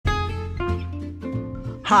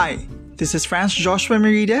Hi, this is France Joshua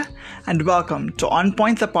Merida, and welcome to On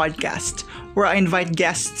Point the podcast, where I invite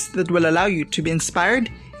guests that will allow you to be inspired,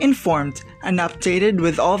 informed, and updated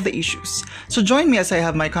with all the issues. So join me as I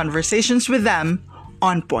have my conversations with them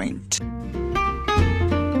on point.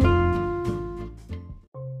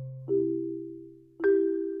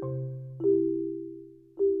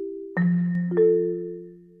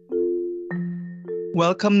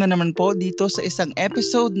 Welcome na naman po dito sa isang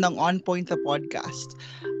episode ng On Point the podcast.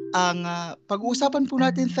 Ang pag-uusapan po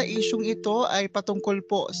natin sa isyung ito ay patungkol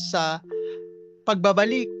po sa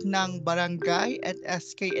pagbabalik ng barangay at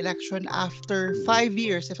SK election after 5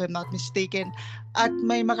 years, if I'm not mistaken. At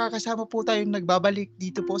may makakasama po tayong nagbabalik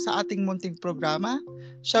dito po sa ating munting programa.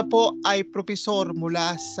 Siya po ay profesor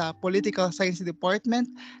mula sa Political Science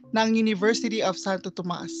Department ng University of Santo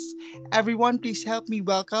Tomas. Everyone, please help me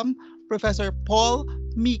welcome Professor Paul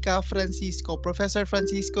Mika Francisco. Professor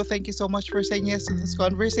Francisco, thank you so much for saying yes to this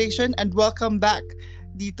conversation and welcome back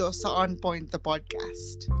dito sa On Point the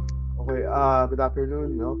podcast. Okay, good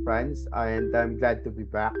afternoon, friends, and I'm glad to be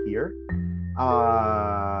back here.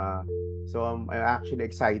 So I'm actually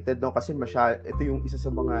excited, kasi ito yung isa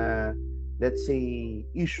sa mga, let's say,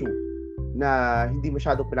 issue na hindi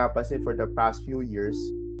masyadong pinapansin for the past few years.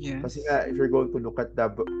 Yes. Kasi nga, if you're going to look at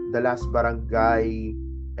the last barangay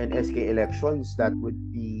and SK elections, that would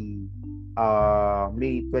be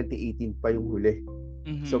May 2018 pa yung huli.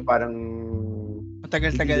 Mm-hmm. So parang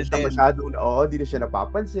matagal-tagal din. Hindi na siya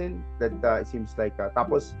napapansin. That it seems like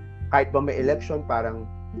tapos kahit ba may election, parang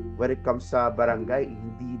when it comes sa barangay,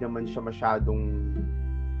 hindi naman siya masyadong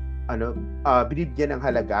binibigyan ng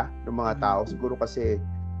halaga ng mga tao. Siguro kasi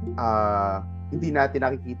hindi natin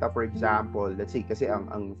nakikita, for example, let's say kasi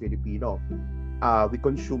ang Filipino, we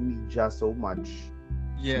consume media so much.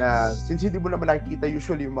 Yes. Na since hindi mo naman nakikita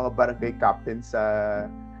usually yung mga barangay captains sa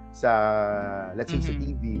let's say sa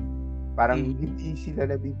TV, parang hindi sila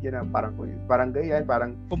nabigyan ng parang ganyan,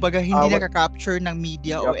 parang kumbaga hindi naka-capture ng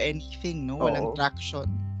media or anything, no? Walang Oo. traction.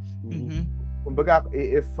 Mm-hmm. Kumbaga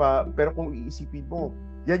pero kung iisipin mo,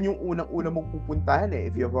 yan yung unang-una mong pupuntahan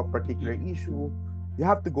if you have a particular issue, you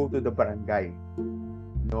have to go to the barangay.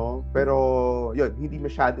 No? Pero yun, hindi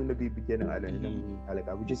masyadong nabibigyan ng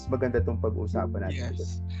halaga, which is maganda tong pag-uusapan natin.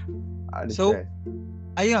 Yes. So,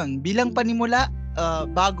 ayun, bilang panimula,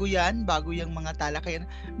 bago yung mga talakayan.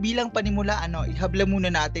 Bilang panimula, ihabla muna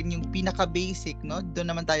natin yung pinaka-basic, no?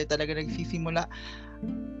 Doon naman tayo talaga nagsisimula.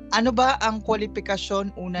 Ano ba ang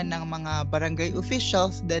kwalifikasyon una ng mga barangay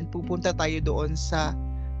officials, then pupunta tayo doon sa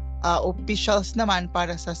officials naman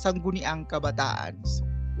para sa sangguniang kabataan.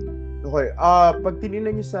 So, okay, pag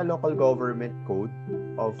tinignan niyo sa Local Government Code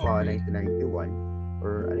of 1991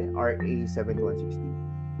 or RA 7160,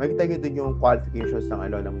 makikita niyo dun yung qualifications ng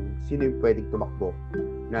sino yung pwedeng tumakbo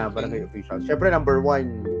na barangay officials. Syempre, number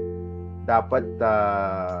 1, dapat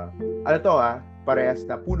parehas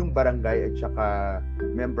na punong barangay at saka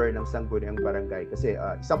member ng sangguniang barangay. Kasi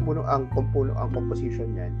isang puno ang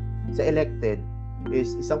composition niyan sa elected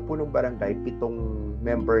is isang punong barangay, 7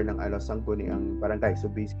 member ng sangguniang barangay. So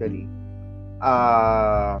basically,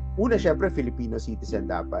 una syempre Filipino citizen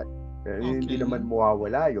dapat. Hindi naman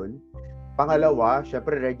mawawala 'yon. Pangalawa,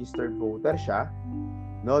 syempre registered voter siya,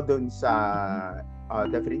 doon sa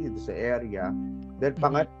definitely doon sa area. Then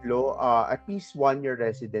pangatlo, at least 1 year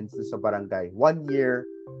residence doon sa barangay. 1 year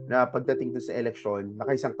na pagdating doon sa election,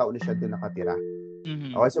 nakaisang taon na siya doon nakatira.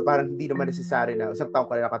 mm-hmm. Okay, so parang hindi naman necessary na isang taon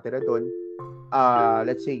ka na nakatira doon.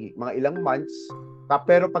 Let's say mga ilang months.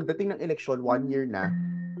 Pero pagdating ng election, 1 year na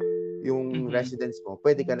yung residence mo,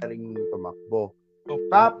 pwede ka na rin tumakbo. Okay.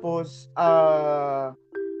 Tapos,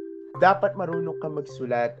 dapat marunong ka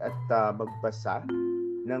magsulat at magbasa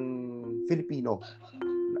ng Filipino.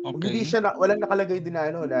 Okay. Hindi siya walang nakalagay din na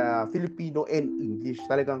Filipino and English.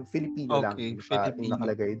 Talagang Filipino lang yung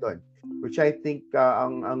nakalagay doon. Which I think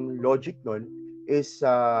ang logic doon is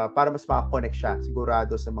para mas makakonect siya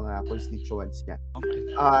sigurado sa mga constituents niya. Okay.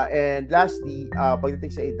 And lastly,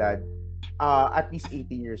 pagdating sa edad, at least 18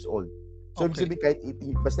 years old. So, ibig sabihin kahit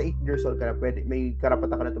 18, basta 18 years old ka na, may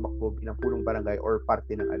karapatan ka na tumakbo bilang punong barangay or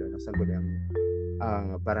parte ng sangguniang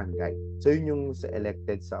barangay. So, yun yung sa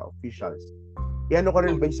elected sa officials. Iano ka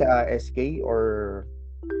rin ba sa SK or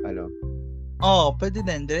pwede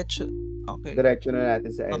din. Diretso. Okay. Diretso na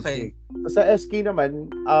natin sa SK. Okay. So, sa SK naman,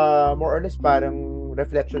 more or less parang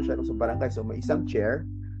reflection siya sa barangay. So, may isang chair,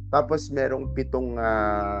 tapos merong 7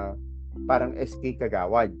 parang SK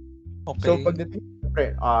kagawad. Okay. So, pagdating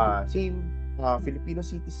same Filipino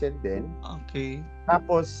citizen din. Okay.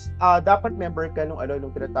 Tapos dapat member ka nung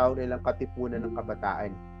tinatawag nilang katipunan ng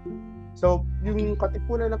kabataan. So, yung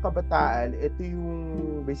Katipunan ng Kabataan,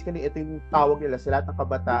 basically, ito yung tawag nila sa lahat ng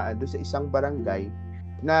kabataan doon sa isang barangay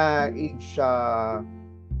na age,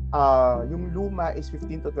 yung luma is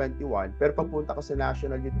 15 to 21, pero pagpunta ka sa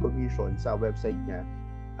National Youth Commission sa website niya,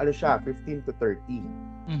 ano siya, 15 to 30.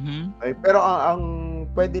 Okay? Pero ang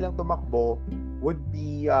pwede lang tumakbo would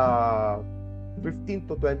be 18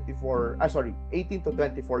 to 24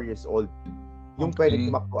 years old. Yung pwede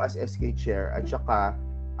tumakbo as SK chair at saka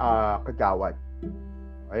kagawad.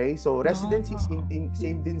 Okay? So residency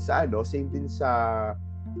same din sa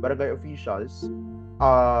barangay officials,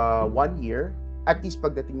 1 year at least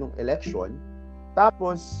pagdating ng election.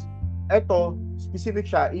 Tapos eto, specific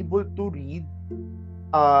siya, able to read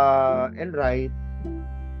and write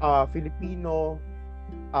Filipino,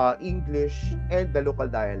 English, and the local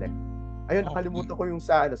dialect. Ayun, nakalimutan ko yung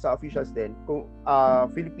sa officials din, kung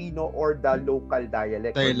Filipino or the local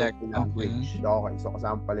dialect or local language. Okay, so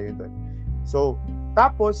kasama pala yun doon. So,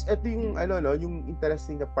 tapos ito yung yung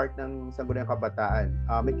interesting na part ng Sangguniang Kabataan.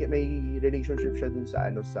 May relationship siya dun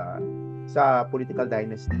sa political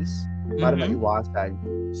dynasties para maiwasan.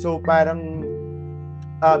 So, parang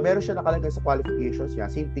meron siya nakalagay sa qualifications niya,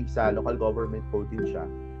 same thing sa local government code din siya.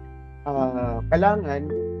 Kailangan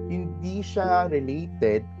hindi siya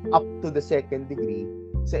related up to the second degree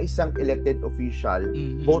sa isang elected official,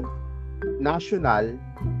 both national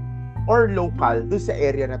or local doon sa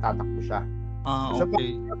area na tatakbo siya. So,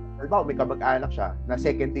 halimbawa, may kamag-anak siya na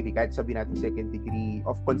second degree, kahit sabihin natin second degree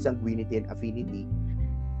of consanguinity and affinity,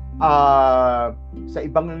 sa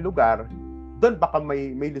ibang lugar, doon baka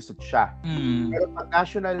may lusot siya. Pero pag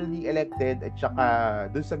nationally elected at saka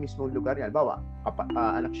doon sa mismong lugar yan, bawa,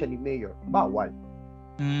 anak siya ni mayor, bawal.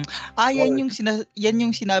 Yan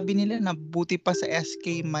yung sinabi nila na buti pa sa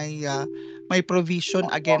SK may provision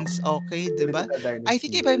against, di ba? I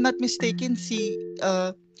think if I'm not mistaken, si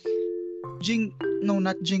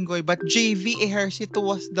not Jinggoy, but JV Ejercito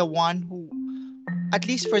was the one who, at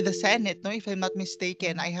least for the Senate, no, if I'm not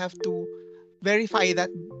mistaken, I have to verify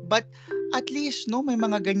that, but at least may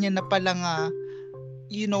mga ganyan na palang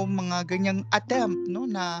mga ganyang attempt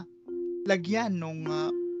na lagyan nung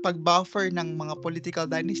pag-buffer ng mga political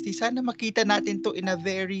dynasty. Sana makita natin to in a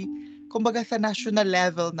very, kumbaga sa national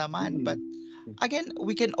level naman, but again,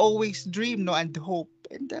 we can always dream and hope,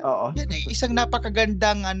 and yan isang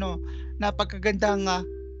napakagandang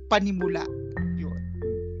panimula yun.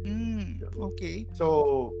 Okay.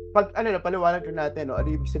 So, pag paliwanag natin, ano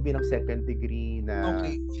ibig sabihin ng second degree na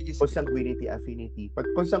consanguinity, affinity. Pag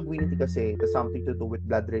consanguinity kasi, it has something to do with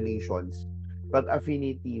blood relations. Pag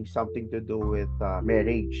affinity, something to do with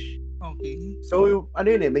marriage. Okay. So,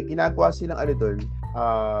 may ginagawa silang doon,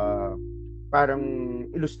 parang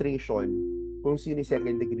illustration kung sino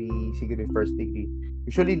second degree, siguro first degree.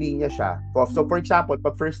 Usually, linya siya. So, for example,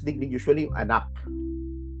 pag first degree, usually yung anak.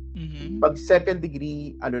 Pag second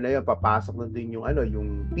degree, papasok na din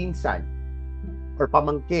yung pinsan or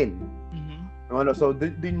pamangkin. So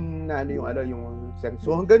din yung second.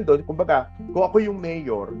 So hanggang doon, kumbaga, kung ako yung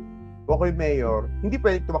mayor, hindi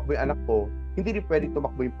pwedeng tumakbo yung anak ko, hindi rin pwedeng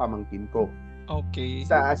tumakbo yung pamangkin ko. Okay.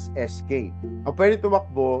 Sa SK. Ang pwedeng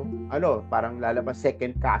tumakbo, parang lalabas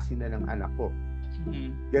second cousin na ng anak ko.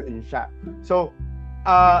 Ganun siya. So,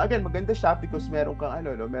 again, maganda siya because meron kang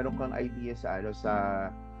idea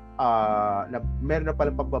na meron na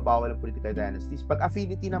palang pagbabawal ng political dynasties. Pag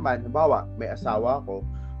affinity naman, halimbawa, may asawa ako,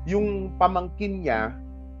 yung pamangkin niya,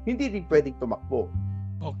 hindi rin pwedeng tumakbo.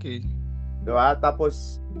 Okay. Diba?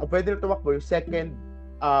 Tapos, ang pwede na tumakbo, yung second,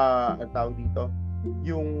 ang tawag dito,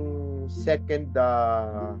 yung second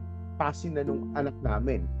cousin na nung anak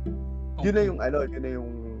namin. Okay. Yun na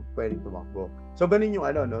yung pwedeng tumakbo. So, ganun yung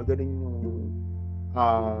ganun yung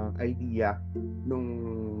idea nung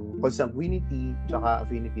consanguinity tsaka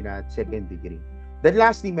affinity na second degree. Then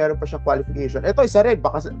lastly, meron pa siyang qualification. Ito isa rin,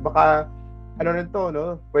 baka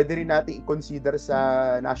pwede rin natin i-consider sa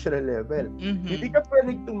national level. Hindi ka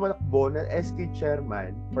pwedeng tumakbo ng SK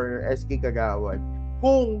chairman or SK kagawad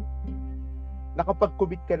kung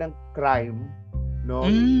nakapag-commit ka ng crime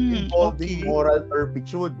involving moral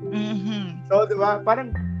turpitude. So, di ba?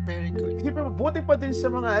 Parang very good. Kasi buti pa din sa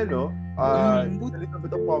mga a little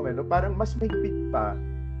bit of comment, parang mas mahigpit pa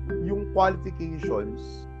yung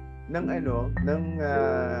qualifications ng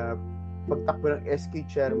pagtakbo ng SK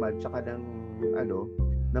chairman tsaka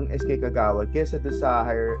ng SK kagawad kaysa doon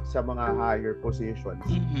sa mga higher positions.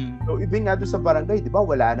 So even nga doon sa barangay, 'di ba,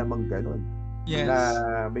 wala namang ganun. Yes. Na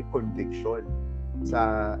may conviction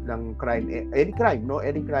ng crime, any crime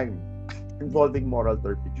involving moral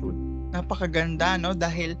turpitude. Napakaganda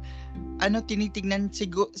dahil tinitingnan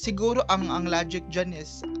siguro ang logic diyan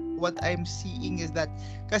is what I'm seeing is that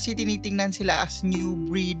kasi tinitingnan sila as new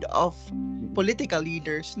breed of political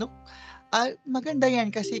leaders, no? Maganda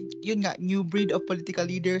yan kasi yun nga, new breed of political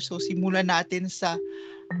leaders. So simulan natin sa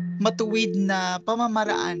matuwid na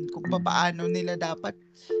pamamaraan kung paano nila dapat.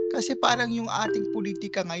 Kasi parang yung ating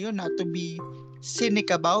politika ngayon, na to be cynic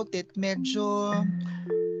about it, medyo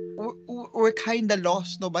we're kinda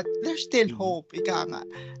lost, no? But there's still hope, ika nga,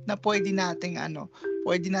 na pwede nating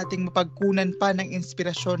mapagkunan pa ng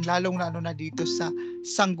inspirasyon, lalong-lalo na dito sa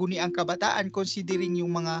sangguniang kabataan, considering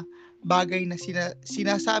yung mga bagay na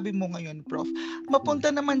sinasabi mo ngayon, Prof. Mapunta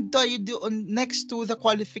naman tayo doon next to the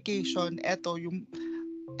qualification. Ito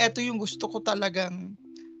yung gusto ko talagang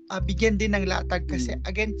bigyan din ng latag kasi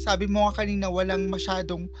again, sabi mo nga kanina, walang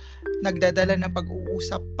masyadong nagdadala ng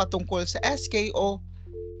pag-uusap patungkol sa SK, o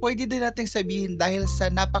pwede din nating sabihin dahil sa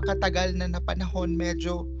napakatagal na panahon,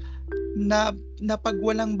 medyo na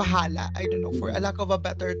pagwalang bahala, I don't know, for a lack of a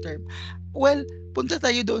better term. Well, punta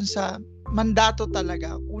tayo doon sa mandato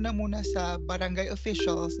talaga. Una muna sa barangay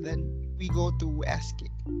officials, then we go to SK.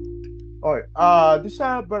 Okay, doon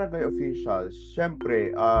sa barangay officials,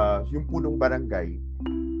 syempre, yung punong barangay,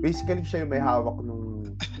 basically siya yung may hawak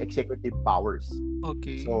ng executive powers.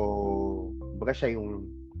 Okay. So, baga siya yung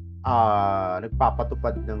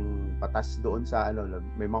nagpapatupad ng batas doon sa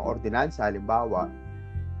may mga ordinansa, halimbawa,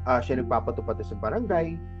 siya nagpapatupad sa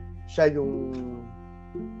barangay, siya yung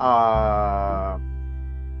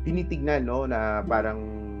tinitignan, no, na parang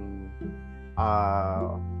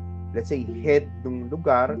let's say head ng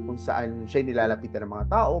lugar kung saan siya nilalapitan ng mga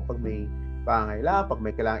tao pag may pangailangan, pag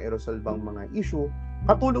may kailangang i-resolve mga issue.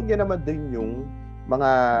 Katulong niya naman din yung mga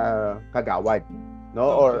kagawad, no,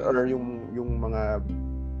 or yung mga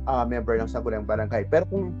member ng sangguniang barangay. Pero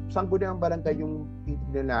kung sangguniang barangay yung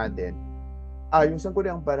titignan natin, yung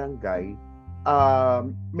sangguniang barangay,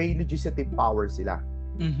 may legislative power sila.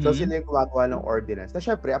 So sila yung gumagawa ng ordinance na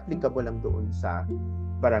syempre applicable lang doon sa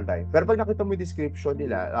barangay. Pero pag nakita mo yung description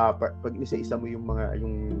nila, pag isa-isa mo yung mga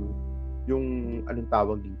yung anong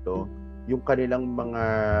tawag dito, yung kanilang mga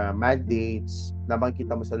mandates na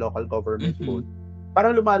makikita mo sa local government code,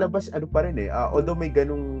 parang lumalabas pa rin although may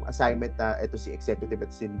ganung assignment na ito si executive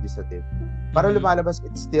at si legislative, parang lumalabas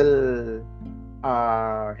it's still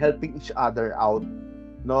helping each other out,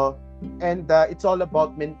 no? And it's all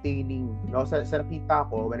about maintaining, no? Sa nakita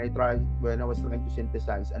ko when I was trying to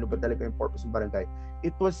synthesize ano ba talaga yung purpose ng barangay,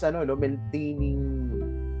 it was maintaining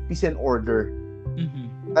peace and order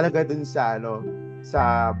talaga dun sa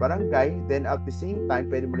barangay. Then at the same time,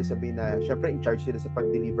 pwede mo rin sabihin na syempre in charge sila sa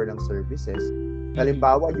pag-deliver ng services.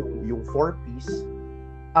 Halimbawa yung 4Ps,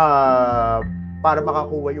 para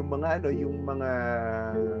makakuha yung mga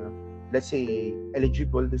let's say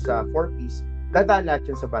eligible do sa 4Ps, dadaan lahat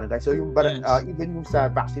yun sa barangay. So yung even yung sa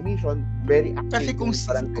vaccination, very active. Kasi kung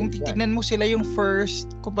titignan mo, sila yung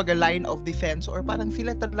first, kumbaga, line of defense, or parang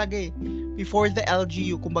sila talaga before the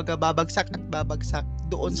LGU, kumbaga babagsak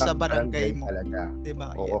doon sa barangay mo. Talaga.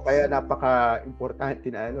 Diba? Oo, yes. Kaya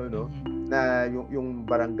napaka-importante na na yung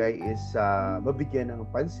barangay is mabigyan ng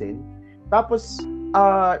pansin. Tapos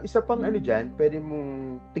isa pang diyan, pwede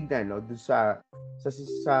mong tignan doon sa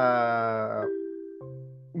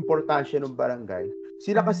importansya ng barangay.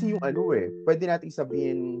 Sila kasi yung pwede nating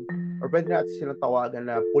sabihin or pwede natin silang tawagan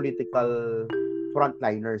na political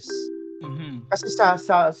frontliners. Kasi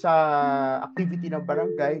sa activity ng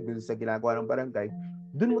barangay, dun sa ginagawa ng barangay,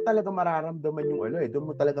 dun mo talaga mararamdaman yung dun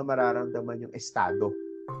mo talaga mararamdaman yung estado.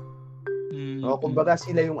 No, kumbaga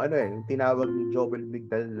sila yung yung tinawag ni Joel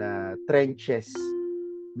Migdal na trenches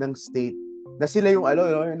ng state. Na sila yung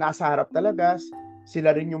yung nasa harap talaga,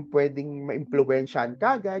 sila rin yung pwedeng maimpluwensyahan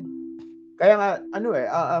kagad. Kaya nga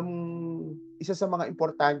isa sa mga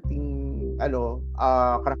importanteng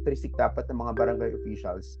characteristic dapat ng mga barangay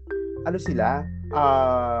officials, sila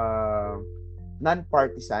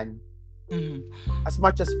non-partisan as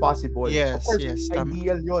much as possible. Yes, of course, yes,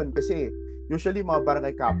 ideal yon kasi usually mga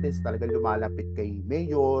barangay captains talagang lumalapit kay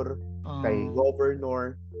mayor, kay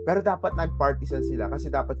governor, pero dapat non-partisan sila kasi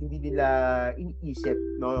dapat hindi nila iniisip,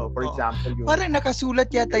 no? For example, yung parang nakasulat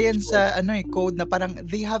yata yan sa code na parang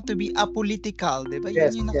they have to be apolitical, 'di ba?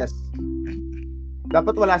 Yes, yes.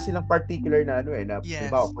 Dapat wala silang particular na diba,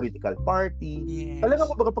 political party. Yes. Talagang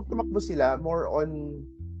kumbaga pag tumakbo sila, more on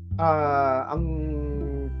ang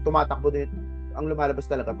tumatakbo din, ang lumalabas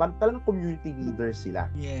talaga, talagang community leaders sila.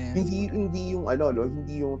 Yes. Hindi yung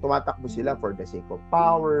hindi yung tumatakbo sila for the sake of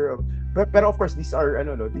power. Pero of course these are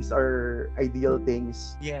ideal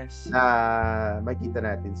things. Yes. Na makita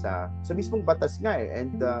natin sa mismong batas nga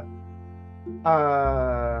and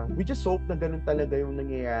we just hope na ganun talaga yung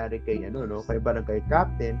nangyayari kay kay barangay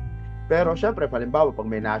captain. Pero syempre, halimbawa, pag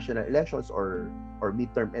may national elections or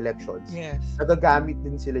midterm elections, Yes. nagagamit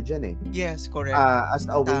din sila dyan eh. Yes, correct.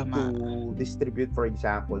 As a way Tama. to distribute, for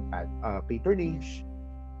example, patronage.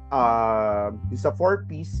 Sa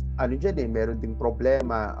 4-piece, ano dyan eh, meron ding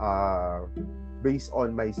problema based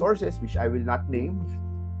on my sources, which I will not name.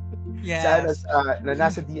 Yes. Na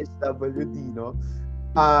nasa DSWD, no?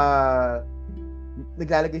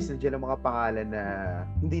 Naglalagay sila dyan ng mga pangalan na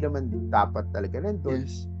hindi naman dapat talaga nandun.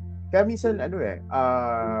 Yes. Kaya minsan,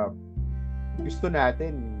 gusto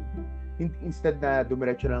natin, instead na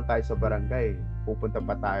dumiretso lang tayo sa barangay, pupunta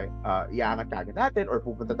pa tayo, iaangat kagad natin, or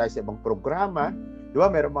pupunta tayo sa ibang programa. Di ba?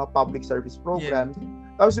 Meron mga public service programs.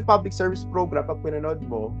 Yeah. Tapos yung public service program, pag pinanood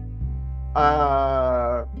mo,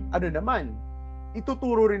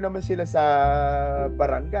 ituturo rin naman sila sa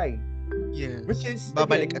barangay. Yes. Which is,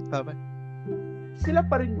 babalik again, at babalik. Sila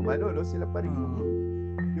pa rin yung sila pa rin yung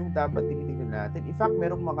dapat tinitingnan natin. In fact,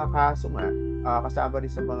 merong mga kaso nga, kasama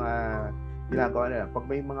rin sa mga ginagawa nila.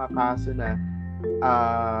 Pag may mga kaso na,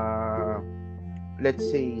 let's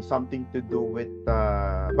say, something to do with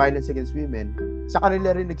violence against women, sa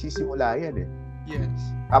kanila rin nagsisimula yan eh. Yes.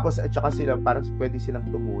 Tapos, at saka sila, parang pwede silang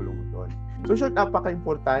tumulong doon. So, short,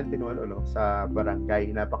 napaka-importante sa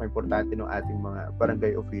barangay, napaka-importante ng ating mga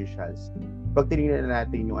barangay officials. Pag tinignan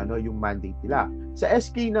natin yung mandate nila. Sa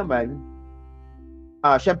SK naman,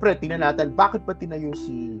 syempre, tingnan natin, bakit ba tinayo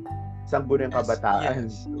si Sangguniang Kabataan?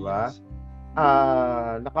 Yes, diba? Yes.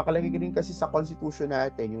 Nakakalagay rin kasi sa constitution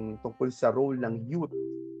natin yung tungkol sa role ng youth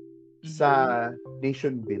sa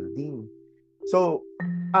nation building. So,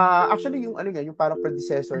 actually, yung parang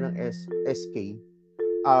predecessor ng SK,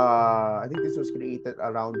 I think this was created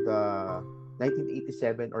around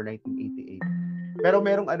 1987 or 1988. Pero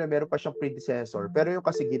meron pa siyang predecessor. Pero yung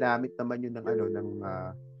kasi ginamit naman yun ng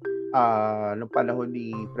panahon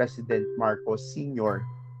ni President Marcos Sr.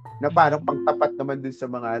 na parang pangtapat naman dun sa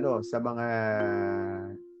mga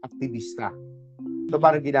aktivista. So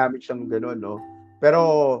parang ginamit siyang gano'n, no?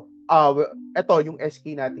 Pero eto yung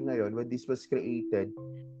SK natin ngayon, when this was created,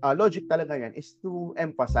 logic talaga yan is to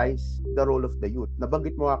emphasize the role of the youth.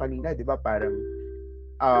 Nabanggit mo nga kanina, di ba? Parang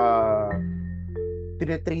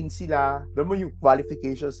tinetrain sila, alam mo yung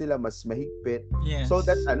qualifications sila mas mahigpit. Yes. So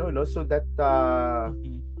that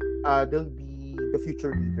they'll be the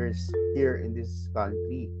future leaders here in this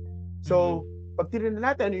country. So, pag tinignan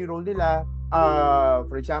natin ano yung role nila,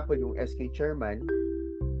 for example, yung SK chairman,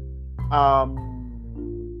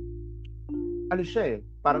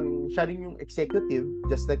 parang siya rin yung executive,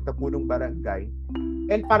 just like the punong barangay.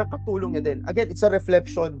 And parang katulong niya din. Again, it's a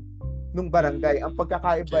reflection nung barangay. Ang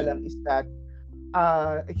pagkakaiba lang is that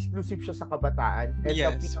exclusive siya sa kabataan. And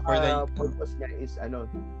yes, the purpose niya is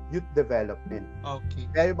youth development. Okay.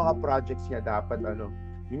 Kaya yung mga projects niya dapat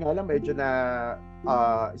yung alam medyo na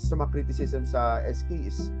sa mga criticism sa SK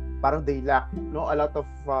is parang they lack a lot of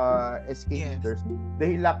SK leaders.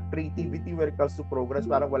 They lack creativity when it comes to programs.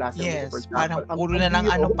 Parang wala silang parang puro na lang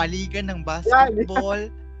paligan ng basketball.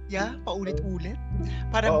 Yeah, paulit-ulit.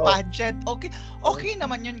 Parang pageant. Okay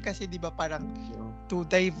naman yun kasi 'di ba parang to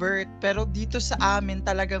divert. Pero dito sa amin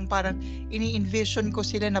talagang parang ini-envision ko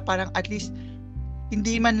sila na parang at least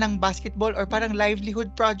hindi man lang basketball or parang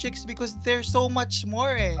livelihood projects because there's so much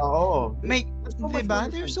more eh. Oo. Diba?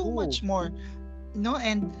 There's so much more. No?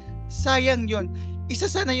 And sayang yun. Isa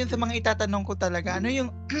sana yun sa mga itatanong ko talaga. Ano yung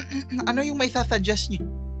may sasuggest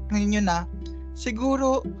ninyo na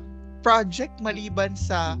siguro project maliban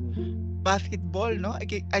sa basketball, no?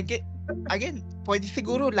 Again, pwede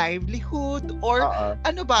siguro livelihood or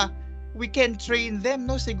we can train them,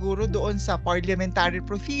 no, siguro doon sa parliamentary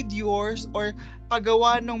procedures or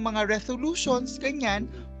paggawa ng mga resolutions,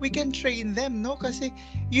 ganyan, we can train them, no, kasi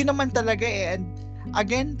yun naman talaga eh. And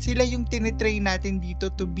again, sila yung tinitrain natin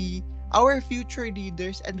dito to be our future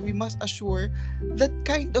leaders and we must assure that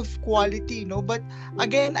kind of quality, no. But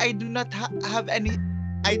again, I do not have anything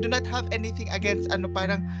against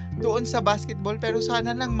parang doon sa basketball, pero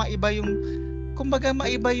sana lang maiba yung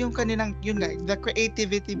kanilang the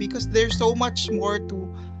creativity because there's so much more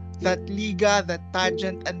to that liga, that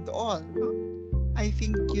pageant and all, no? I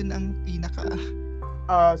think yun ang pinaka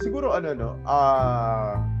siguro una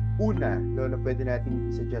na pwede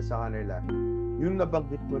natin i-suggest sa kanila yung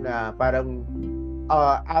nabanggit mo na parang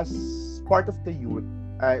as part of the youth,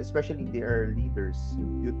 especially their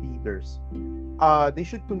youth leaders, they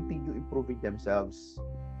should continue improving themselves.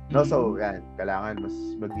 No, so yan, kailangan mas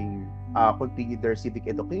maging continue their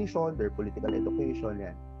civic education, their political education,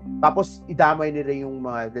 yan. Tapos idamay nila yung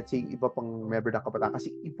mga, let's say, iba pang member ng kabataan kasi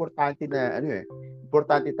importante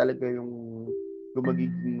talaga yung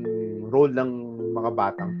magiging role ng mga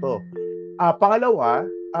batang to. Pangalawa,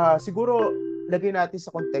 siguro lagay natin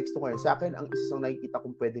sa konteksto ngayon. Sa akin, ang isang nakikita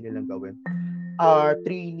kong pwede nilang gawin,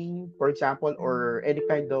 training, for example, or any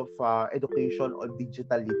kind of education on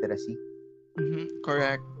digital literacy.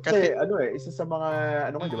 Correct. Kasi isa sa mga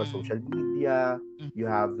di ba, Mm. social media, you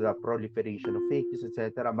have the proliferation of fake news,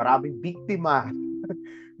 etc. Maraming biktima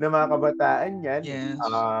ng mga kabataan yan. Yes.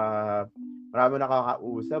 Marami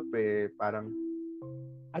nakakausap parang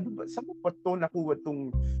ano ba, saan mo pa to nakuha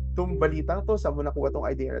tong balitang to, saan mo nakuha tong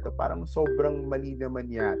idea na to, parang sobrang mali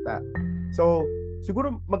naman yata. So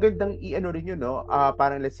siguro magandang rin yun, no?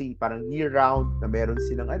 Parang let's say parang year round na meron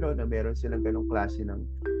silang ganong klase ng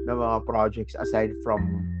mga projects aside from,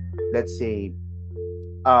 let's say,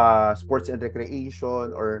 sports and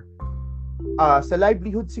recreation, or sa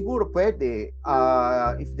livelihood siguro pwede,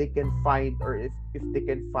 if they can find, or if they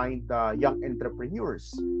can find young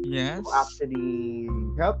entrepreneurs Yes. to actually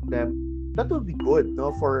help them, that would be good, no,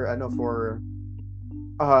 for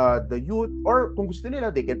the youth. Or kung gusto nila,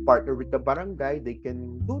 they can partner with the barangay, they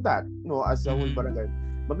can do that, no, as a whole barangay.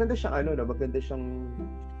 Maganda siyang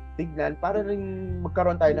tignan para rin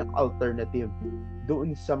magkaroon tayo ng alternative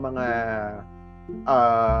doon sa mga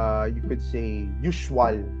you could say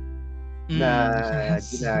usual na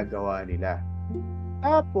ginagawa nila.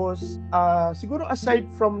 Tapos siguro aside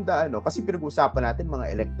from the kasi pinag-usapan natin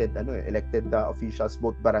mga elected officials,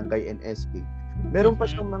 both barangay and SK. Meron pa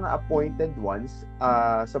siyang mga appointed ones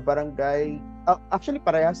sa barangay. Actually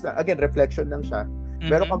parehas lang, again reflection lang siya.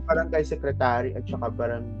 Meron kang barangay secretary at saka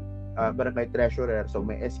barangay treasurer. So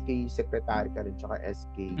may SK secretary ka rin tsaka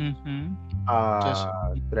SK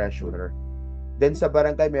treasurer. Then sa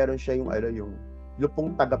barangay meron siya yung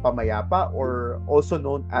lupong tagapamayapa, or also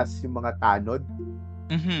known as yung mga tanod.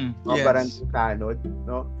 Yes. Barangay tanod,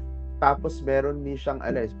 no? Tapos meron din siyang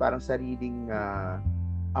parang sariling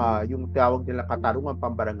yung tawag nilang katarungan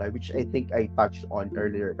pambarangay, which I think I touched on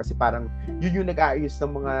earlier, kasi parang yun yung nag-aayos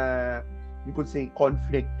ng mga, you could say,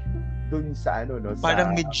 conflict dun sa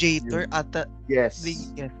parang mediator at yes.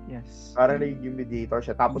 Yes. Parang yung mediator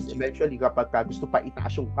siya. Tapos eventually kapag gusto pa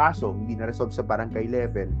itaas yung kaso, hindi na resolve sa barangay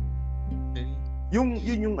level, yun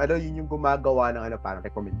yung gumagawa ng parang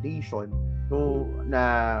recommendation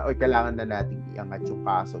na kailangan na nating iangat yung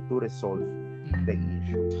kaso to resolve the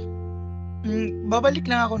issue.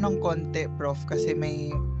 Babalik lang ako ng konti, Prof, kasi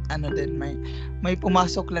may may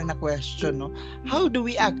pumasok lang na question, no? How do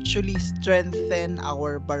we actually strengthen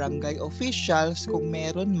our barangay officials, kung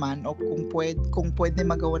meron man, o kung pwede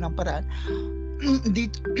magawa ng paraan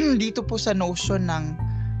dito po sa notion ng,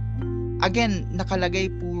 again,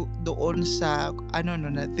 nakalagay po doon sa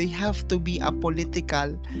na they have to be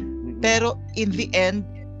apolitical, pero in the end,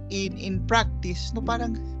 in practice, no,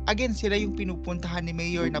 parang again sila yung pinupuntahan ni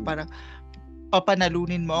mayor na parang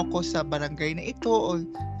papanalunin mo ako sa barangay na ito o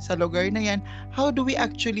sa lugar na yan. How do we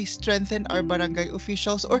actually strengthen our barangay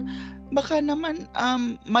officials? Or baka naman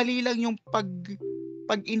mali lang yung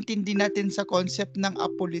pag-intindi natin sa concept ng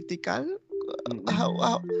apolitical.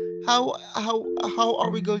 How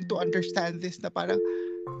are we going to understand this, na parang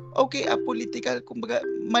okay, apolitical, kumbaga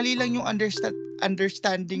mali lang yung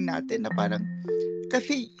understanding natin, na parang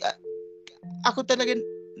kasi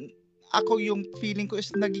ako yung feeling ko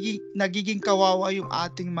is nagiging kawawa yung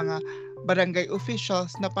ating mga barangay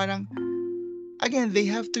officials, na parang again they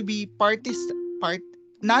have to be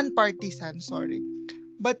non-partisan,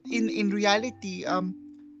 but in reality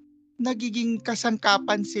nagiging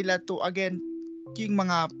kasangkapan sila to, again, yung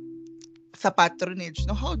mga sa patronage,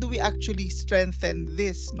 no? How do we actually strengthen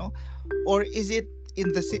this, no? Or is it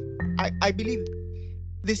in the I believe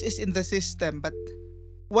this is in the system, but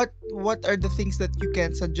what are the things that you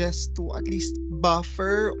can suggest to at least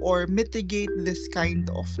buffer or mitigate this kind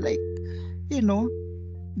of like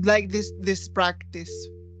this practice,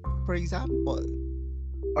 for example?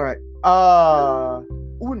 All right.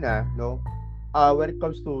 Una, no, when it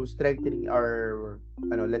comes to strengthening our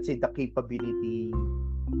let's say the capability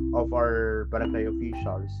of our barangay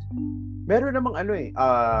officials, meron namang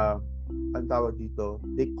ang tawag dito,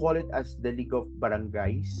 they call it as the League of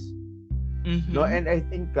Barangays. No, and I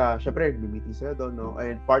think syempre meeting sila doon, no,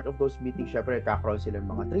 and part of those meetings syempre kakaroon sila ng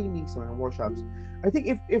mga trainings, mga workshops. I think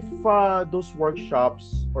if those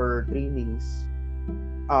workshops or trainings,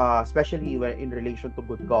 especially when in relation to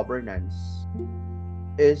good governance,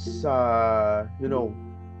 is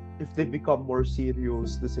if they become more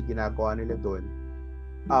serious do sa ginagawa nila doon,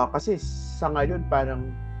 kasi sa ngayon parang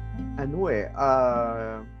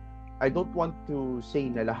I don't want to say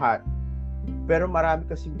na lahat, pero marami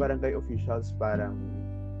kasing barangay officials parang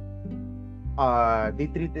they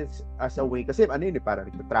treat it as a way kasi ano yun parang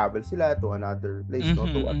nagta-travel sila to another place no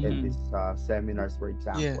to attend Mhm. this seminars for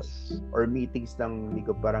example Yes. or meetings ng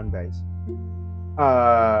League of Barangays.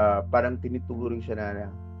 Parang tinuturing siya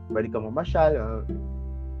na pwede kang mamasyal,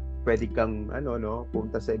 pwede kang ano no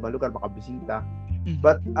punta sa ibang lugar makabisita.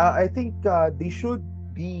 But Mhm. I think they should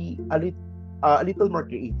be a little more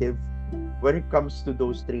creative when it comes to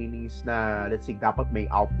those trainings na let's say dapat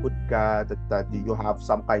may output ka that you have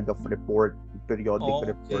some kind of report, periodic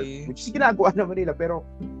report, Okay. which is ginagawa naman nila pero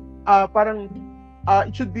parang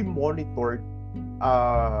it should be monitored.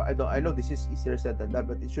 I know this is easier said than that,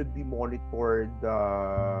 but it should be monitored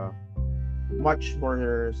much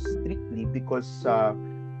more strictly because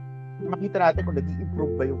makita natin kung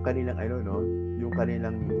nag-i-improve ba yung kanilang ano no, yung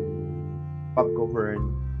kanilang pag-govern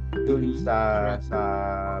dun Mhm. sa Correct.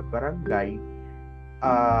 barangay.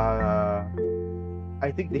 uh, I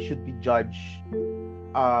think they should be judged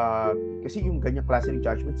kasi yung ganyang klase ng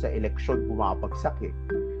judgment sa election bumabagsak eh.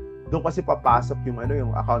 Doon kasi papasok yung ano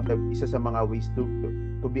yung isa sa mga ways to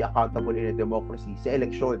be accountable in a democracy sa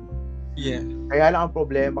election. Yeah. Kaya lang ang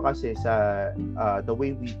problema kasi sa the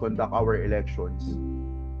way we conduct our elections,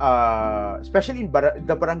 especially in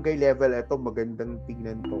the barangay level, ito magandang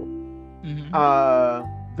tingnan to. Mhm.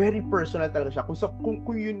 Very personal talaga siya.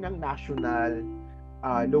 Kung yun ng national,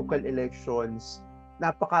 local elections,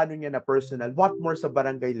 napakaano niya na personal. What more sa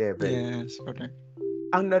barangay level? Yes, correct.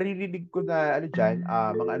 Ang naririnig ko na ano diyan,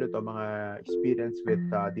 mga experience with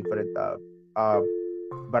different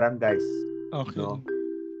barangays, no, Okay.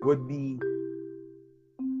 would be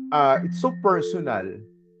it's so personal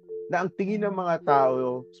na ang tingin ng mga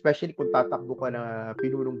tao, especially kung tatakbo ka na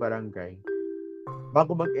pinunong barangay,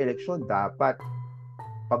 bago mag-eleksyon dapat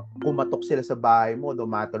pag kumatok sila sa bahay mo no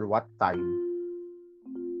matter what time.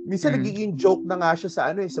 Minsan Mm. nagiging joke na nga siya sa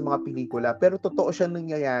ano sa mga pelikula pero totoo siyang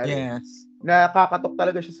nangyayari. Yes. Nakakatok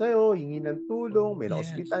talaga siya sa'yo, hingi ng tulong, may Yes.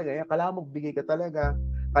 na-ospital, ganyan. Kailangan magbigay ka talaga.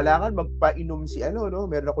 Kailangan magpainom si ano, no?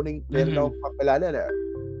 Meron Mhm. akong kakilala na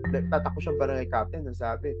nagtatakbo siyang barangay captain, ang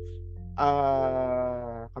sabi,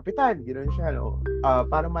 kapitan, gano'n siya, no?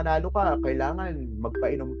 Para manalo ka, kailangan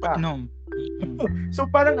magpainom ka. Painom. Mhm. So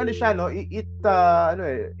parang ano siya, no? It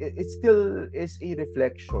still is a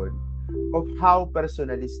reflection of how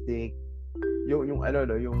personalistic yung ano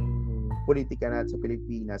no, yung politika natin sa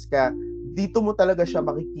Pilipinas. Kaya dito mo talaga siya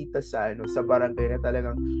makikita sa ano sa barangay na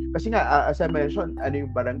talagang kasi nga as I mentioned, ano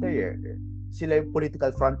yung barangay sila yung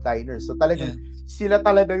political frontliners. So talagang Yes. sila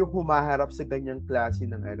talaga yung humaharap sa ganyang klase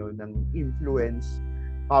ng ano ng influence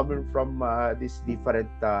coming from these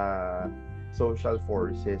different social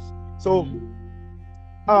forces. So Mhm.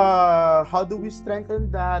 how do we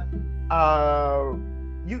strengthen that?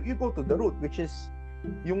 You go to the root, which is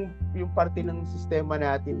yung parte ng sistema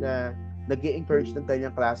natin na nag-encourage ng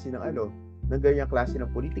ganyang klase ng ano, ng ganyang klase ng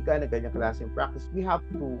politika, ng ganyang klase ng practice. We have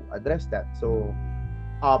to address that. So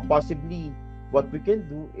possibly what we can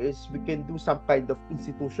do is we can do some kind of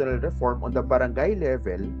institutional reform on the barangay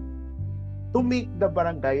level to make the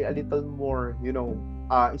barangay a little more,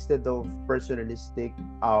 instead of personalistic,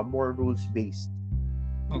 more rules based.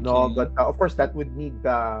 No, Okay. but of course that would need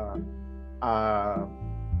uh,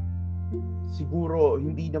 siguro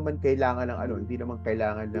hindi naman kailangan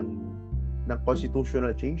ng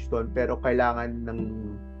constitutional change doon, pero kailangan ng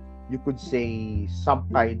you could say some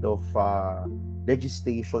kind of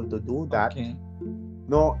legislation to do that, Okay.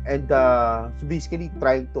 no, and so basically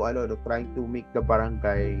trying to make the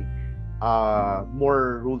barangay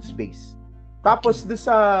more rules based. Okay. Tapos doon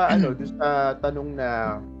sa tanong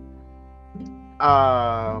na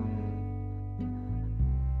um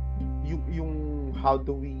yung how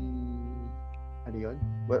do we ano yun?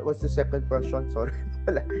 What's the second question? Sorry.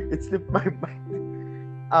 Wala. It slipped my mind.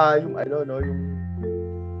 Yung ano, no? Yung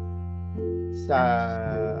sa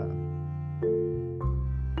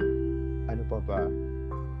ano pa ba?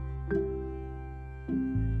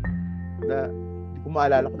 Na hindi ko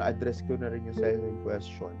maalala kung na-address ko na rin yung second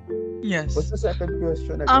question. What's Yes. the second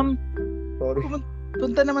question again? Sorry.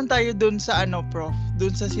 Punta naman tayo dun sa ano, Prof.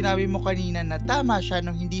 Dun sa sinabi mo kanina na tama siya,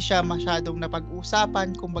 no? Hindi siya masyadong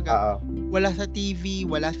napag-usapan. Kumbaga, Oo. wala sa TV,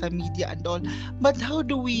 wala sa media and all. But how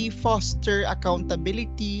do we foster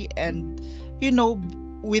accountability and,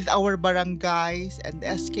 with our barangays and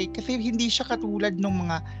SK? Kasi hindi siya katulad ng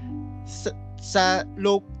mga sa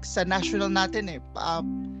national natin eh.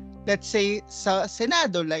 Let's say sa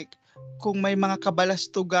Senado, like kung may mga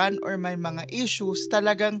kabalastugan or may mga issues,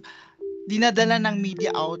 talagang dinadala ng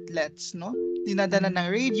media outlets, no? Dinadala ng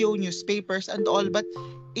radio, newspapers, and all. But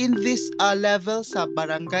in this level sa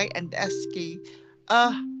barangay and SK,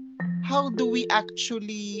 how do we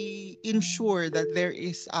actually ensure that there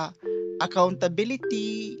is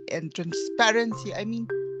accountability and transparency. I mean,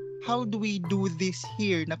 how do we do this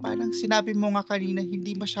here? Na parang sinabi mo nga kanina,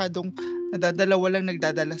 hindi masyadong walang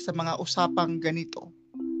nagdadala sa mga usapang ganito.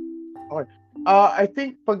 Okay. I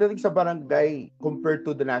think pagdating sa barangay compared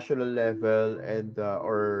to the national level and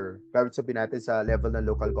or kahit sabihin natin sa level ng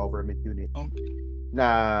local government unit Okay. na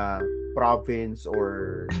province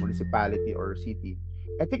or municipality or city,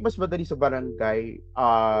 I think mas madali sa barangay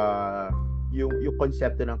yung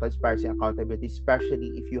konsepto ng transparency and accountability,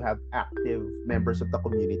 especially if you have active members of the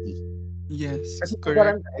community. Yes, Kasi sa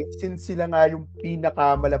correct. barangay, since sila nga yung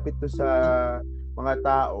pinakamalapit to sa mga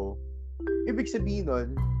tao, ibig sabihin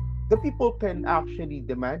nun, the people can actually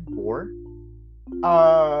demand more.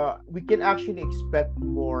 We can actually expect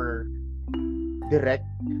more direct,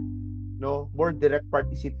 more direct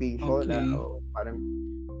participation. Okay. Parang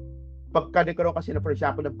pagka nagkaroon kasi na, for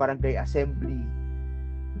example, ng barangay assembly,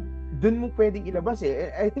 dun mo pwedeng ilabas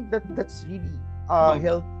eh. I think that's really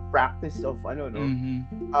health practice of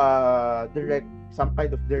direct, some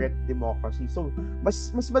kind of direct democracy. So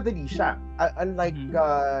mas madali siya unlike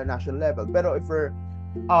national level. Pero if we're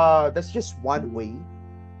that's just one way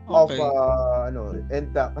of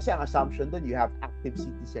and kasi ang assumption doon, you have active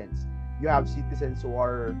citizens, you have citizens who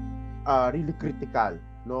are really critical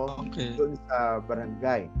doon sa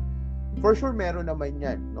barangay. For sure meron naman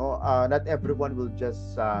yan, not everyone will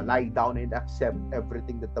just lie down and accept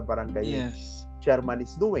everything that the barangay chairman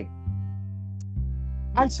is doing.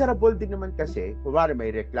 Answerable din naman kasi kung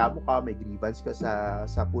may reklamo ka, may grievance ka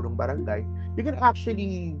sa punong barangay, you can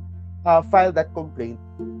actually file that complaint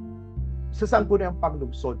sa Sangguniang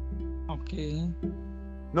Panglungsod. Okay.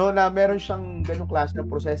 Na meron siyang ganung klase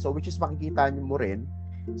ng proseso, which is makikita niyo mo rin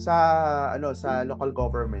sa sa local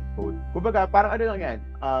government code. Kumbaga, parang lang yan,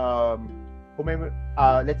 kung may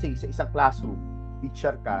let's say sa isang classroom,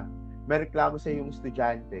 teacher ka, may reklamo sa yung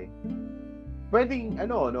estudyante, pwedeng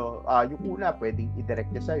yung una pwedeng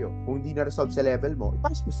i-direct niya sa'yo. Kung hindi na resolve sa level mo,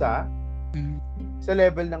 ipass mo sa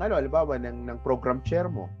level ng halimbawa ng program chair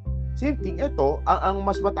mo. Same thing, ito, ang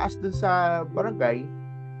mas mataas dun sa barangay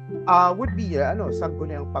would be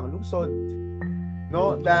Sangguniang Panglungsod.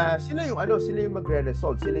 Na sila yung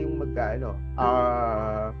magre-resolve, sila yung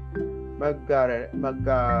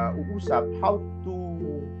uusap how to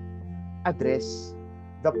address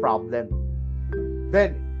the problem.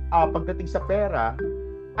 Then pagdating sa pera,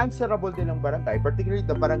 answerable din ng barangay, particularly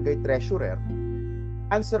the barangay treasurer,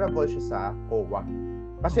 answerable siya sa COA.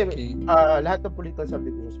 Kasi lahat ng political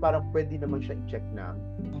subdivisions parang pwede naman siya i-check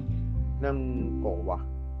ng COA.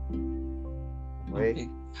 Okay?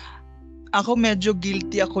 Ako medyo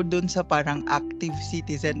guilty ako dun sa parang active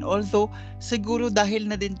citizen. Although siguro dahil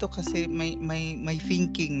na din to kasi may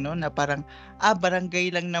thinking na parang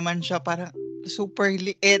barangay lang naman siya, parang super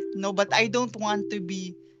liit, but I don't want to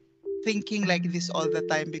be thinking like this all the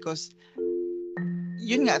time because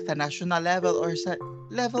yun nga sa national level or sa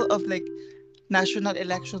level of like national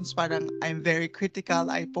elections, parang I'm very critical.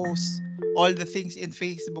 I post all the things in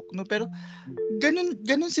Facebook, pero ganun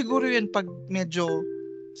siguro yun pag medyo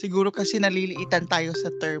siguro kasi naliliitan tayo sa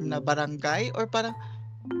term na barangay, or parang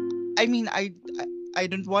I mean I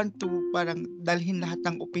don't want to parang dalhin lahat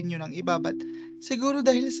ng opinion ng iba, but siguro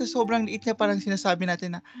dahil sa sobrang liit niya, parang sinasabi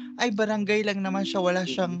natin na ay barangay lang naman siya, wala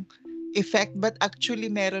siyang effect, but actually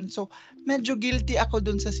meron. So medyo guilty ako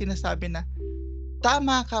dun sa sinasabi na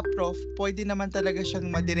tama ka, Prof. Pwede naman talaga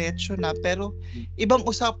siyang madiretso na, pero ibang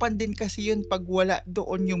usapan din kasi yun pag wala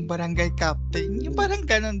doon yung barangay captain. Yung parang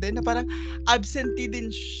ganun din, na parang absentee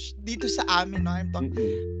din dito sa amin, I'm talking.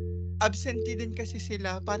 Absentee din kasi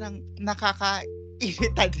sila, parang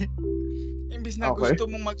nakakairita din. Imbis na gusto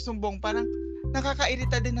mong magsumbong, parang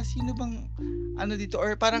nakakairita din na sino bang dito,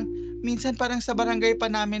 or parang minsan parang sa barangay pa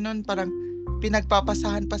namin nun, parang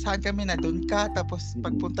pinagpapasahan kami na doon ka, tapos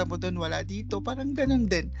pagpunta mo doon wala dito, parang ganun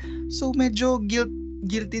din. So medyo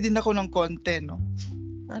guilty din ako ng konti,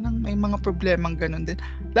 parang may mga problemang ganun din,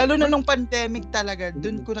 lalo na nung pandemic talaga.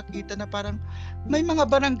 Doon ko nakita na parang may mga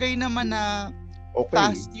barangay naman na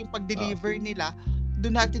fast yung pag-deliver nila.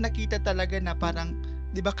 Doon natin nakita talaga na parang,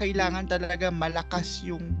 di ba, kailangan talaga malakas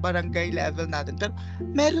yung barangay level natin, pero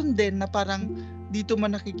meron din na parang dito mo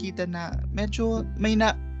nakikita na medyo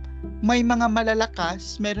may mga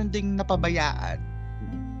malalakas, meron ding napabayaan.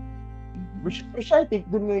 Which I think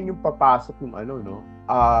doon ngayon yung papasok yung doon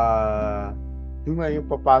ngayon yung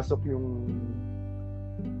papasok yung,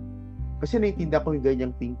 kasi naiintindihan ko yung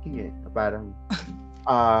ganyang thinking parang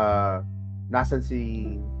nasan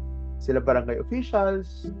sila barangay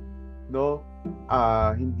officials,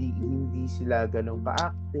 hindi sila ganun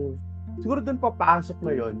ka-active. Siguro doon papasok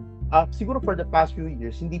ngayon, siguro for the past few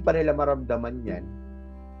years hindi pa nila maramdaman yan,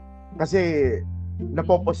 Kasi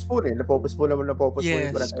napopostpone yung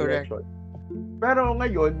Yes, barangay correct. election. Pero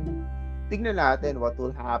ngayon, tingnan natin what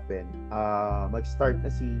will happen. Mag-start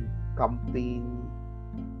na si campaign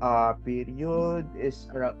period is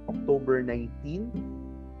around October 19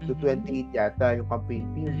 to 28 yata yung campaign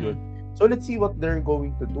period. So let's see what they're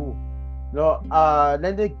going to do. No,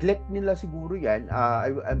 na-neglect nila siguro yan.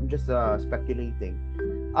 I'm just speculating.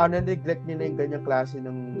 Na-neglect nila yung ganyang klase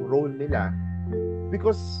ng role nila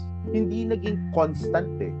because hindi naging constant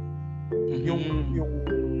yung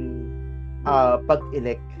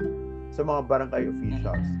pag-elect sa mga barangay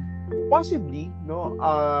officials. Possibly, no,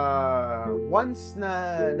 once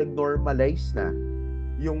na nag-normalize na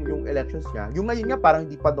yung elections niya, yung ngayon nga parang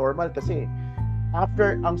hindi pa normal kasi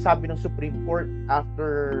after, ang sabi ng Supreme Court,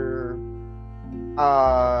 after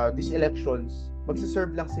these elections,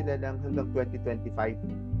 magsiserve lang sila ng hanggang 2025.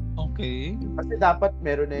 Okay. Kasi dapat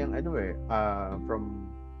meron na yung from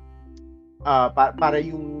para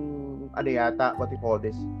yung yata, what you call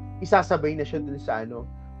this, isasabay na siya dun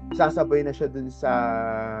sa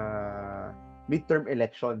midterm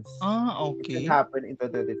elections. It Okay. can happen in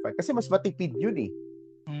 2025 kasi mas matipid yun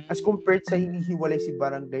as compared sa hinihiwalay si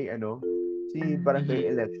barangay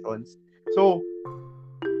elections. So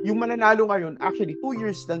yung mananalo ngayon, actually 2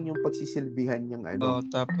 years lang yung pagsisilbihan ng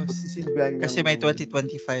Tapos pagsisilbihan kasi may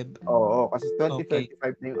 2025. Oo, kasi Okay.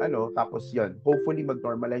 2025 na yung tapos yun, hopefully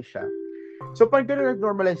mag-normalize siya. So pag gano'n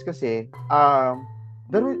nag-normalize kasi,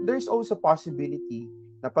 there's also possibility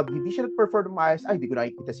na pag hindi siya nag-perform maayos, ay, hindi ko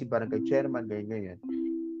nakikita si barangay chairman, ganyan.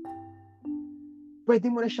 Pwede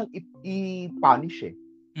mo na siyang i-punish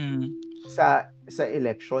sa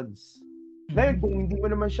elections. Ngayon, kung hindi mo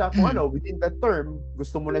naman siya, within that term,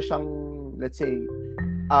 gusto mo na siyang, let's say,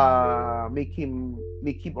 make him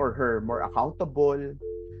or her more accountable,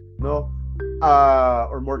 no?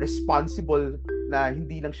 Or more responsible na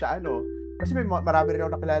hindi lang siya kasi may marami rin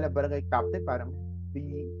ako nakilala barangay captain, parang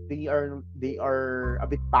they are a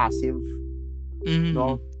bit passive,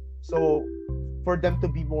 no? So for them to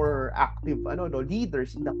be more active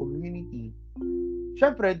leaders in the community,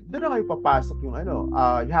 syempre doon na kayo papasok yung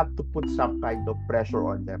you have to put some kind of pressure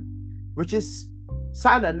on them, which is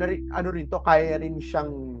sana rin to, kaya rin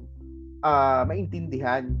siyang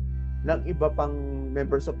maintindihan ng iba pang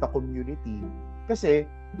members of the community kasi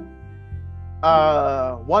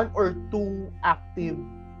one or two active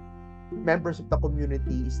members of the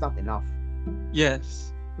community is not enough.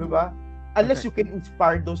 Yes. Diba? Unless you can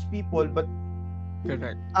inspire those people, but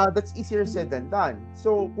correct. That's easier said than done.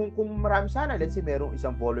 So kung marami sana, let's say merong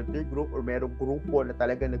isang volunteer group or merong grupo na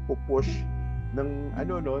talaga nagpo-push ng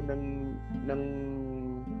ng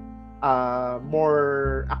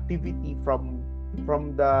more activity from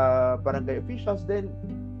the barangay officials, then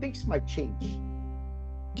things might change.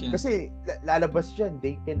 Yeah. Kasi lalabas dyan,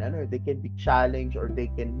 they can be challenged or they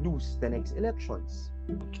can lose the next elections.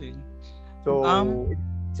 Okay. So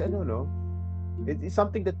it's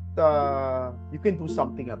something that you can do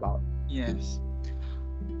something about. Yes.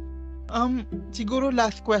 Siguro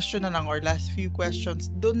last question na lang or last few questions.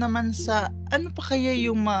 Doon naman sa ano pa kaya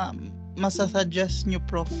yung masasuggest nyo,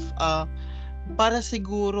 Prof, para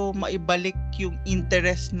siguro maibalik yung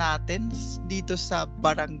interest natin dito sa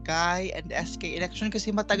barangay and SK election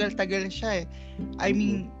kasi matagal-tagal siya I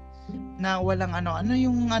mean, na walang ano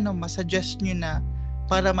yung masuggest nyo na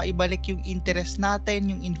para maibalik yung interest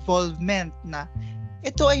natin, yung involvement na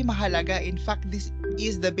ito ay mahalaga. In fact, this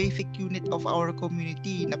is the basic unit of our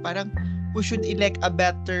community na parang we should elect a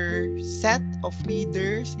better set of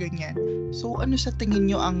leaders, ganyan. So, ano sa tingin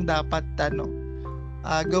nyo ang dapat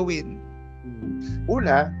gawin?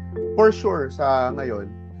 Una, for sure sa ngayon,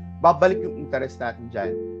 babalik yung interest natin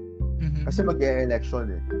dyan. Kasi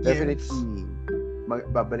mag-e-election Definitely,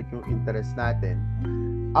 babalik yung interest natin.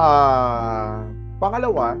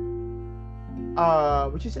 Pangalawa,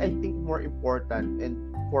 which is I think more important and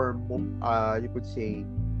for you could say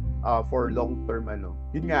for long term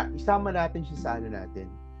yun nga, isama natin siya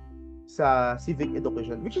sa civic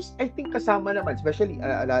education, which is I think kasama naman, especially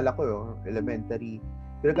alala ko elementary,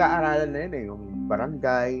 pinag-aaralan na yun yung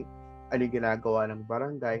barangay, ano yung ginagawa ng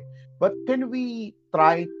barangay. But can we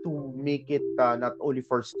try to make it not only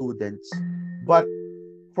for students but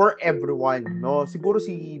for everyone, no? Siguro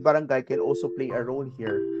si barangay can also play a role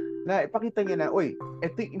here na ipakita niya na,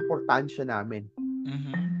 ito yung importansya namin.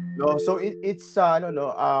 No, so it's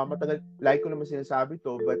matagal, like ko naman sinasabi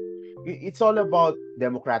to, but it's all about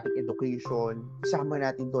democratic education. Isama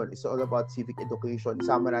natin doon. It's all about civic education.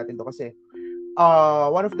 Isama natin to kasi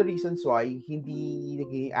one of the reasons why hindi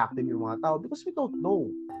naging active yung mga tao because we don't know.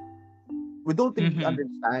 We don't really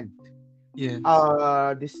understand. Yes.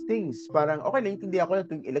 these things. Parang, okay, naintindihan ko na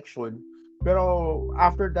tuwing election, pero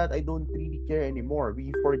after that, I don't really care anymore.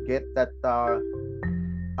 We forget that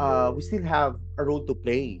we still have a role to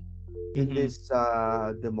play in Mm-hmm. this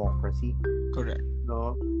democracy, Correct.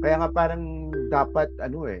 no? Kaya nga parang dapat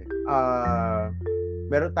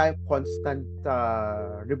meron tayong constant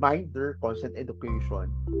reminder, constant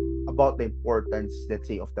education about the importance,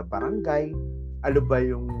 let's say, of the barangay. Ano ba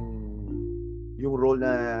yung role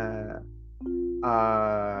na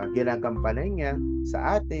ginagampanan niya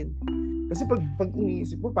sa atin. Kasi pag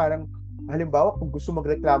iniisip mo, parang halimbawa kung gusto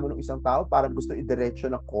magreklamo ng isang tao, parang gusto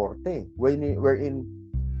idiretso ng korte, wherein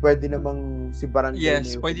pwede namang si barangay na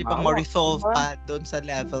Yes, yung pwede pang humawak, ma-resolve diba? pa doon sa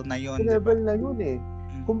level na Sa yun, di ba? level na yun eh.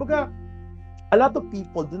 Mm. Kumbaga, a lot of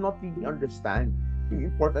people do not really understand yung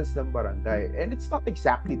importance ng barangay, and it's not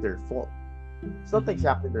exactly their fault. It's not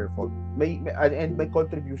exactly their fault. And may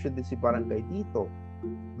contribution din si barangay dito.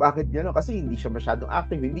 Bakit gano'n? Kasi hindi siya masyadong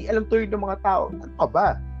active. Hindi alam tuloy ng mga tao. Ano ka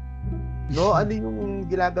ba? No? Ano yung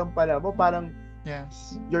ginagampala mo? Parang,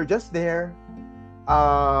 Yes. you're just there.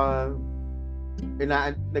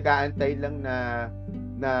 Nag-aantay lang na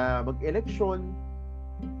mag-election.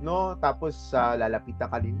 No? Tapos, lalapitan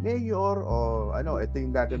ka ni mayor o ito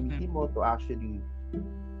yung gagamitin mo to actually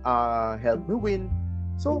help me win.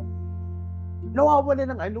 So, nawawala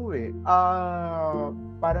ng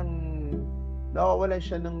parang nawawala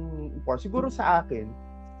siya ng importance. Siguro sa akin,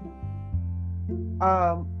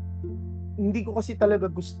 hindi ko kasi talaga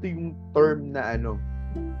gusto yung term na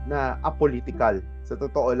apolitical. Sa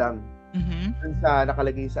totoo lang. Dun sa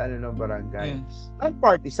nakalagay sa ng barangay. Yes.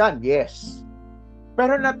 Non-partisan, yes.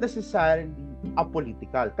 Pero not necessarily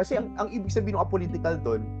apolitical. Kasi ang ibig sabihin ng apolitical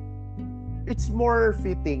doon, it's more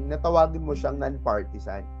fitting na tawagin mo siyang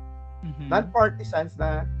non-partisan. Non-partisans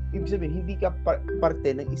na ibig sabihin hindi ka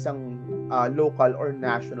parte ng isang local or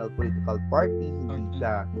national political party, hindi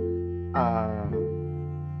ka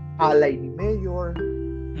ally ni mayor,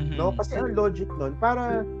 no? Kasi ang logic nun,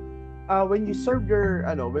 para when you serve your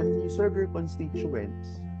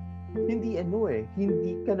constituents, hindi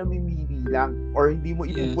ka namimili lang or hindi mo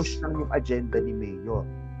ipupush lang yung agenda ni mayor.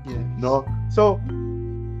 Yes. No? So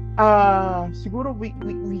siguro we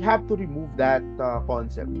have to remove that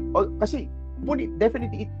concept. Kasi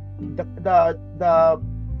definitely the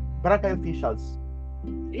barangay officials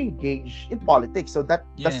engage in politics, so that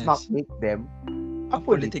does not make them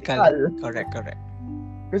political. Correct.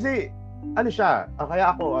 Kasi siya,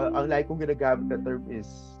 kaya ako ang like kong ginagamit na term is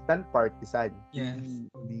non-partisan,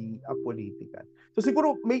 hindi apolitical. So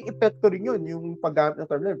siguro may epekto rin yun yung paggamit ng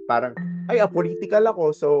term na parang apolitical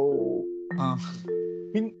ako, so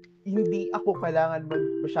hindi ako kailangan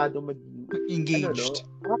masyadong engaged,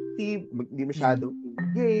 active, hindi masyadong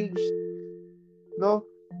engaged, no?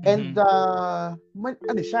 And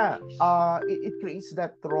it creates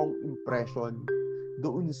that wrong impression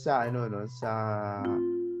doon sa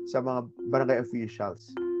sa mga barangay officials.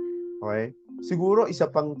 Okay? Siguro isa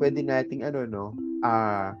pang pwede nating to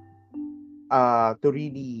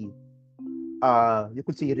really you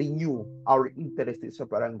could say renew our interest sa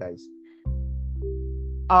barangays.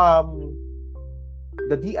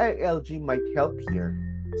 The DILG might help here,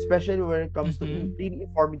 especially when it comes to really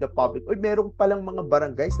informing the public. Meron palang mga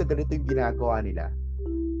barangays na ganito yung ginagawa nila.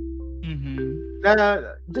 Na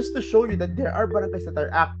just to show you that there are barangays that are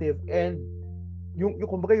active, and yung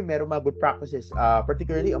kumbaga yung meron mga good practices,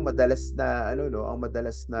 particularly ang madalas na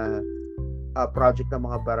project ng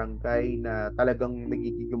mga barangay na talagang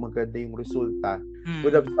nagiging maganda yung resulta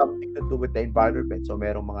would have something to do with the environment. So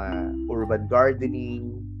merong mga urban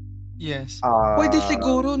gardening. Yes. Pwede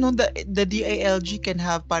siguro the DILG can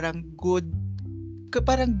have parang good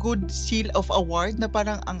seal of award na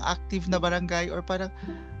parang ang active na barangay, or parang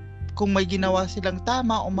kung may ginawa silang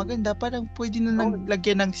tama o maganda, parang pwede na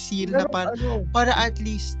naglagyan ng seal na para at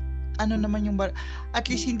least naman yung at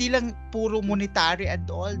least hindi lang puro monetary and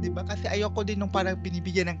all, di ba? Kasi ayoko din nung parang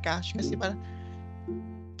binibigyan ng cash, kasi parang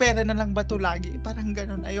pera na lang ba to lagi? Parang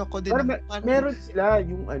ganun. Ayoko din. Parang meron sila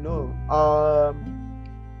yung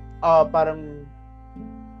parang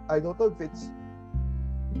I don't know if it's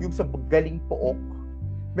yung sa galing pook.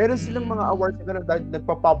 Meron silang mga awards na gano'n,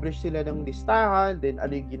 nagpa-publish sila ng listahan, then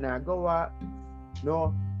ano yung ginagawa,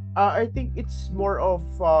 no? I think it's more of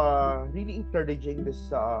really encouraging this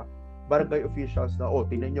barangay officials na,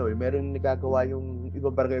 tingnan nyo, meron nagagawa yung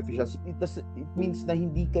ibang barangay officials. It means na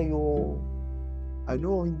hindi kayo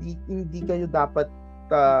dapat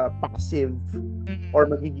passive or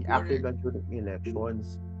magiging active during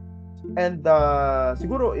elections. And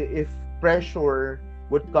siguro if pressure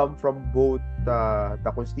would come from both the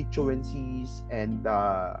constituencies and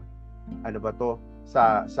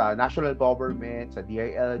sa national government, sa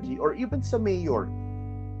DILG, or even sa mayor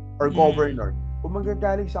or governor, kung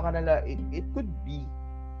manggagaling sa kanila, it could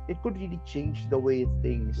really change the way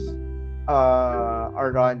things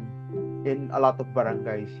are run in a lot of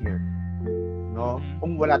barangays here. No?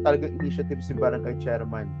 Kung wala talagang initiative si barangay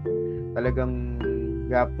chairman, talagang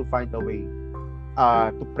you have to find a way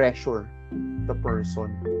to pressure the person.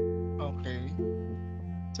 Okay.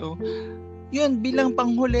 So, yun, bilang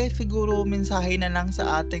panghuli, siguro mensahe na lang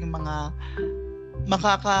sa ating mga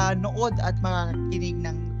makakanood at makakinig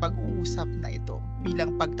ng pag-uusap na ito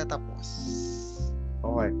bilang pagtatapos.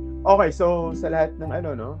 Okay, so sa lahat ng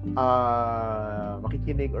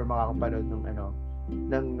makikinig or makakapanood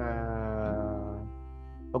ng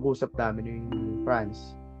pag-uusap namin ng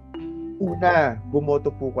France. Una,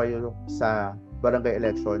 bumoto po kayo sa barangay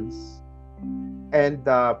elections. And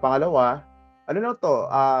pangalawa,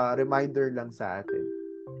 reminder lang sa atin.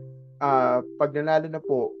 Pag nanalo na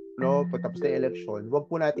po, pagtapos ng election, huwag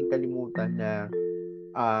po natin kalimutan na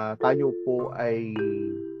tayo po ay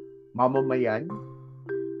mamamayan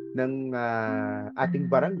ng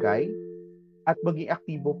ating barangay at maging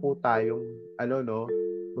aktibo po tayong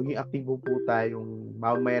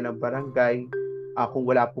mamamayan ng barangay. Kung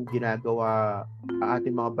wala pong ginagawa ang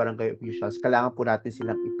ating mga barangay officials, kailangan po natin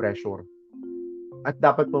silang i-pressure. At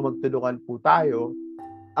dapat po magtulungan po tayo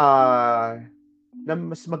na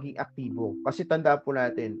mas maging aktibo. Kasi tandaan po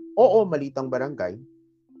natin, maliit ang barangay.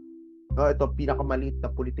 Ito pinakamaliit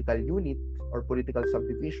na political unit or political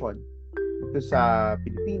subdivision dito sa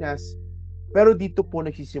Pilipinas. Pero dito po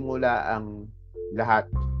nagsisimula ang lahat.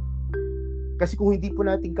 Kasi kung hindi po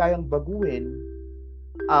natin kayang baguhin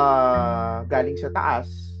galing sa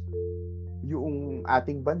taas yung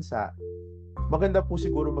ating bansa, maganda po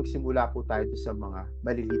siguro magsimula po tayo sa mga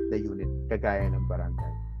maliliit na unit kagaya ng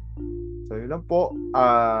barangay. So yun lang po,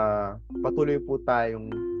 patuloy po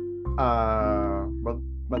tayong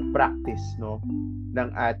mag-practice ng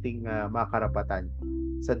ating mga karapatan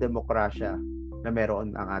sa demokrasya na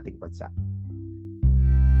meron ang ating bansa.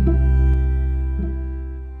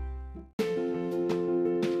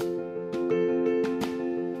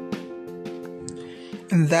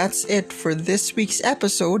 And that's it for this week's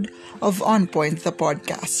episode of On Point the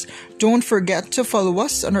podcast. Don't forget to follow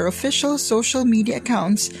us on our official social media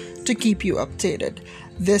accounts to keep you updated.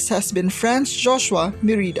 This has been Franz Joshua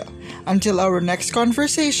Merida. Until our next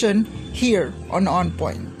conversation here on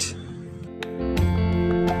Point.